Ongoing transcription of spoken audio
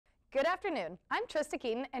Good afternoon. I'm Trista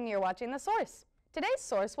Keaton, and you're watching The Source. Today's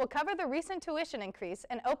Source will cover the recent tuition increase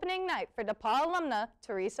and opening night for DePauw alumna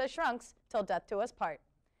Teressa Shunk's Till Death Do Us Part.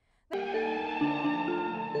 The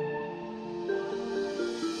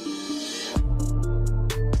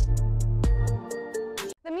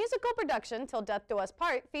musical production Till Death Do Us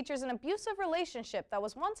Part features an abusive relationship that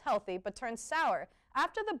was once healthy but turned sour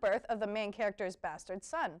after the birth of the main character's bastard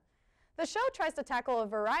son. The show tries to tackle a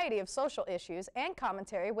variety of social issues and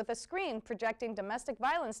commentary with a screen projecting domestic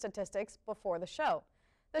violence statistics before the show.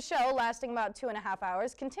 The show, lasting about 2.5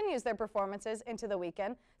 hours, continues their performances into the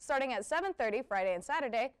weekend, starting at 7:30 Friday and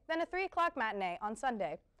Saturday, then a 3 o'clock matinee on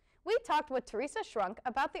Sunday. We talked with Teressa Shunk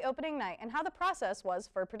about the opening night and how the process was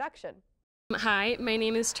for production. Hi, my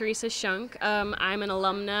name is Teressa Shunk. I'm an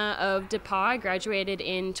alumna of DePauw. I graduated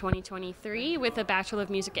in 2023 with a Bachelor of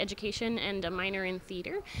Music Education and a minor in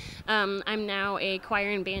theater. I'm now a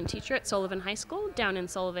choir and band teacher at Sullivan High School down in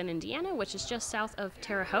Sullivan, Indiana, which is just south of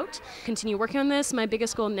Terre Haute. Continue working on this. My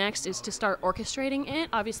biggest goal next is to start orchestrating it.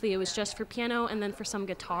 Obviously, it was just for piano and then for some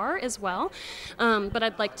guitar as well. But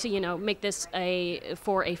I'd like to, make this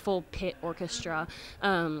for a full pit orchestra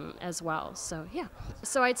as well. So yeah.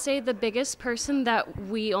 So I'd say the biggest person that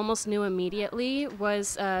we almost knew immediately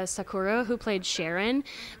was Sakura, who played Sharon.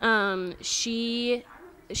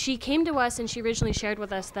 She came to us and she originally shared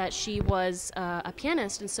with us that she was a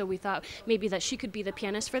pianist, and so we thought maybe that she could be the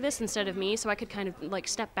pianist for this instead of me, so I could kind of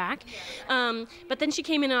step back. But then she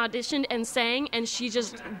came in and auditioned and sang, and she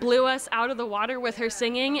just blew us out of the water with her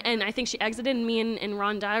singing, and I think she exited, and me and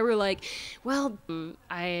Ron Dye were like, well,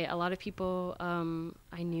 a lot of people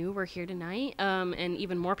I knew were here tonight, and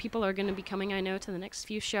even more people are going to be coming, I know, to the next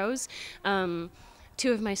few shows.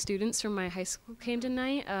 Two of my students from my high school came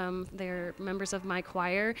tonight. They're members of my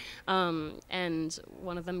choir, and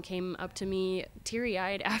one of them came up to me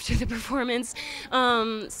teary-eyed after the performance.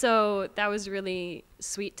 So that was really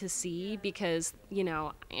sweet to see because,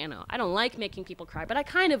 I don't like making people cry, but I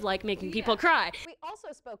kind of like making people cry. We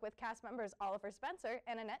also spoke with cast members Oliver Spencer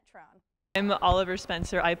and Annette Tron. I'm Oliver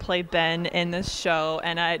Spencer. I play Ben in this show,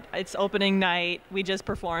 and it's opening night. We just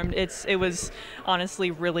performed. It was honestly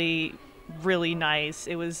really nice.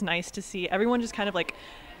 It was nice to see everyone just kind of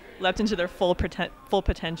leapt into their full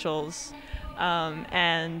potentials,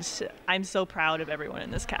 and I'm so proud of everyone in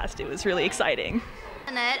this cast. It was really exciting.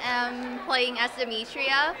 Annette, playing as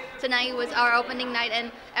Demetria. Tonight was our opening night,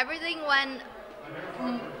 and everything went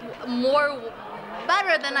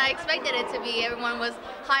better than I expected it to be. Everyone was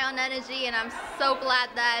high on energy, and I'm so glad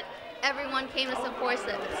that everyone came to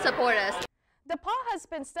support us. DePauw has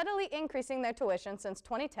been steadily increasing their tuition since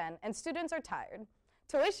 2010, and students are tired.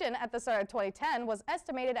 Tuition at the start of 2010 was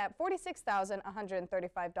estimated at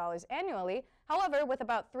 $46,135 annually. However, with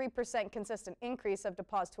about 3% consistent increase of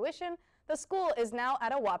DePauw's tuition, the school is now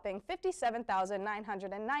at a whopping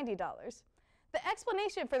 $57,990. The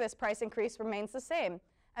explanation for this price increase remains the same.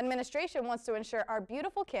 Administration wants to ensure our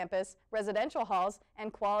beautiful campus, residential halls,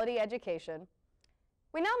 and quality education.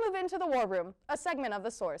 We now move into the War Room, a segment of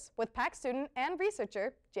The Source, with PAC student and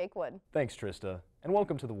researcher Jake Wood. Thanks, Trista, and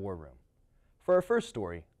welcome to the War Room. For our first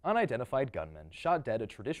story, unidentified gunmen shot dead a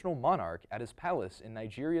traditional monarch at his palace in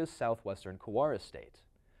Nigeria's southwestern Kwara state.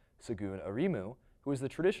 Segun Arimu, who is the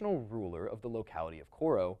traditional ruler of the locality of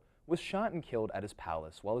Koro, was shot and killed at his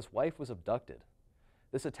palace while his wife was abducted.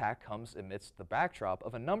 This attack comes amidst the backdrop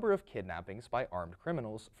of a number of kidnappings by armed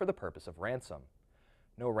criminals for the purpose of ransom.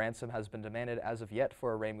 No ransom has been demanded as of yet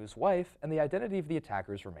for Aremu's wife, and the identity of the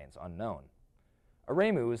attackers remains unknown.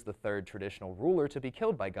 Aremu is the third traditional ruler to be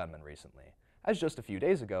killed by gunmen recently, as just a few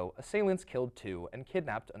days ago, assailants killed 2 and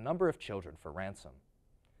kidnapped a number of children for ransom.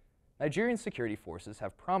 Nigerian security forces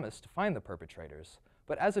have promised to find the perpetrators,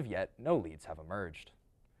 but as of yet, no leads have emerged.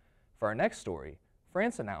 For our next story,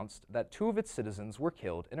 France announced that 2 of its citizens were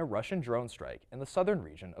killed in a Russian drone strike in the southern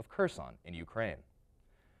region of Kherson in Ukraine.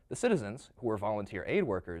 The citizens, who were volunteer aid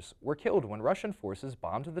workers, were killed when Russian forces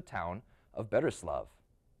bombed the town of Beryslav.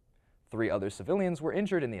 3 other civilians were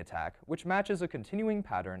injured in the attack, which matches a continuing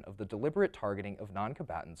pattern of the deliberate targeting of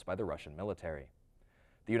non-combatants by the Russian military.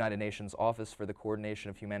 The United Nations Office for the Coordination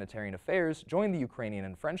of Humanitarian Affairs joined the Ukrainian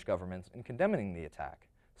and French governments in condemning the attack,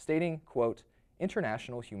 stating, quote,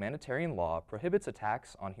 "International humanitarian law prohibits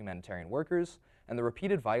attacks on humanitarian workers, and the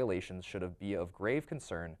repeated violations should be of grave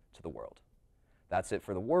concern to the world." That's it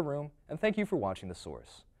for the War Room, and thank you for watching The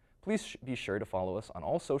Source. Please be sure to follow us on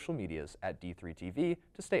all social medias at D3TV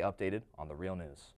to stay updated on the real news.